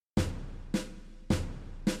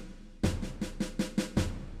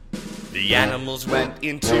The animals went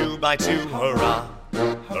in two by two, hurrah,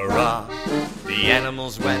 hurrah. The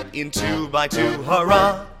animals went in two by two,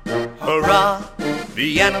 hurrah, hurrah.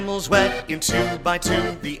 The animals went in two by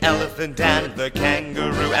two, the elephant and the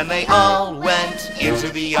kangaroo, and they all went into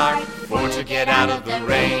the ark for to get out of the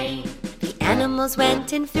rain. The animals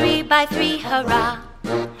went in three by three, hurrah,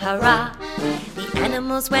 hurrah. The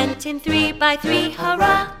animals went in three by three,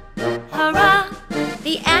 hurrah, hurrah.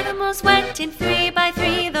 The animals went in three by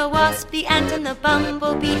three, the wasp, the ant, and the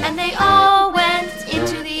bumblebee, and they all went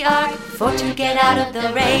into the ark for to get out of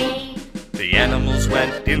the rain. The animals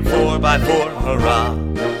went in four by four, hurrah,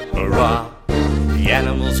 hurrah. The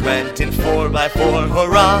animals went in four by four,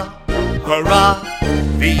 hurrah, hurrah.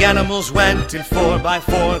 The animals went in four by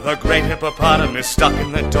four, the great hippopotamus stuck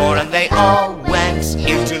in the door, and they all went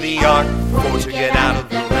into the ark for to get out of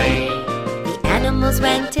the rain. The animals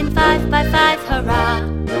went in five by five, hurrah,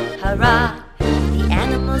 hurrah. The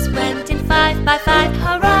animals went in five by five,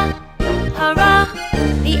 hurrah, hurrah.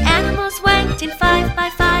 The animals went in five by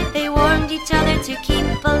five, they warned each other to keep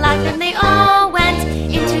alive, and they all went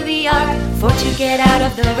into the ark for to get out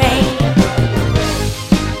of the rain.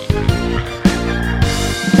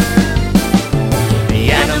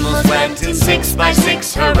 The animals went in six by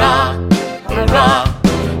six, hurrah, hurrah.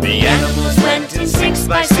 The animals went in six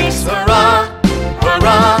by six, hurrah,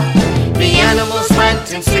 hurrah. The animals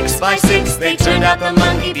went in six by six, they turned out the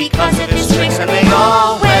monkey because of his tricks, and they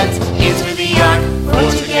all went into the ark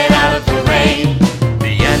for to get out of the rain.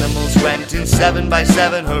 The animals went in seven by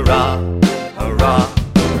seven, hurrah, hurrah.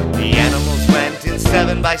 The animals went in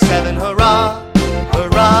seven by seven, hurrah,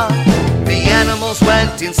 hurrah. The animals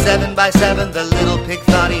went in seven by seven, the little pig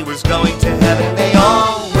thought he was going to heaven. They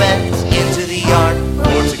all went into the ark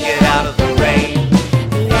for to get out of the rain.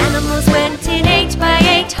 The animals went in eight by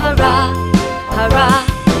eight, hurrah, hurrah.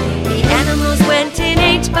 The animals went in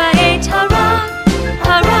eight by eight, hurrah,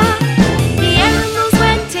 hurrah. The animals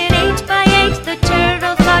went in eight by eight, the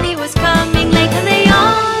turtle thought he was coming late, and they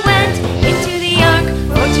all went into the ark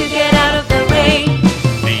for to get out of the rain.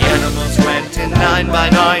 The animals went in nine by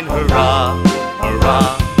nine, hurrah,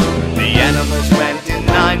 hurrah. The animals went in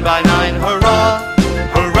nine by nine, hurrah,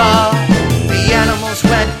 hurrah. The animals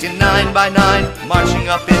went in nine by nine, marching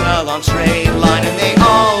up in a long straight line, and they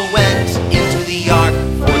all went into the ark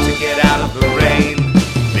for to get out of the rain.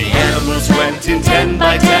 The animals went in 10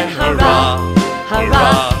 by 10, hurrah,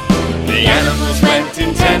 hurrah. The animals went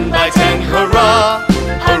in 10 by 10, hurrah,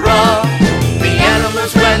 hurrah. The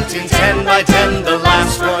animals went in 10 by 10,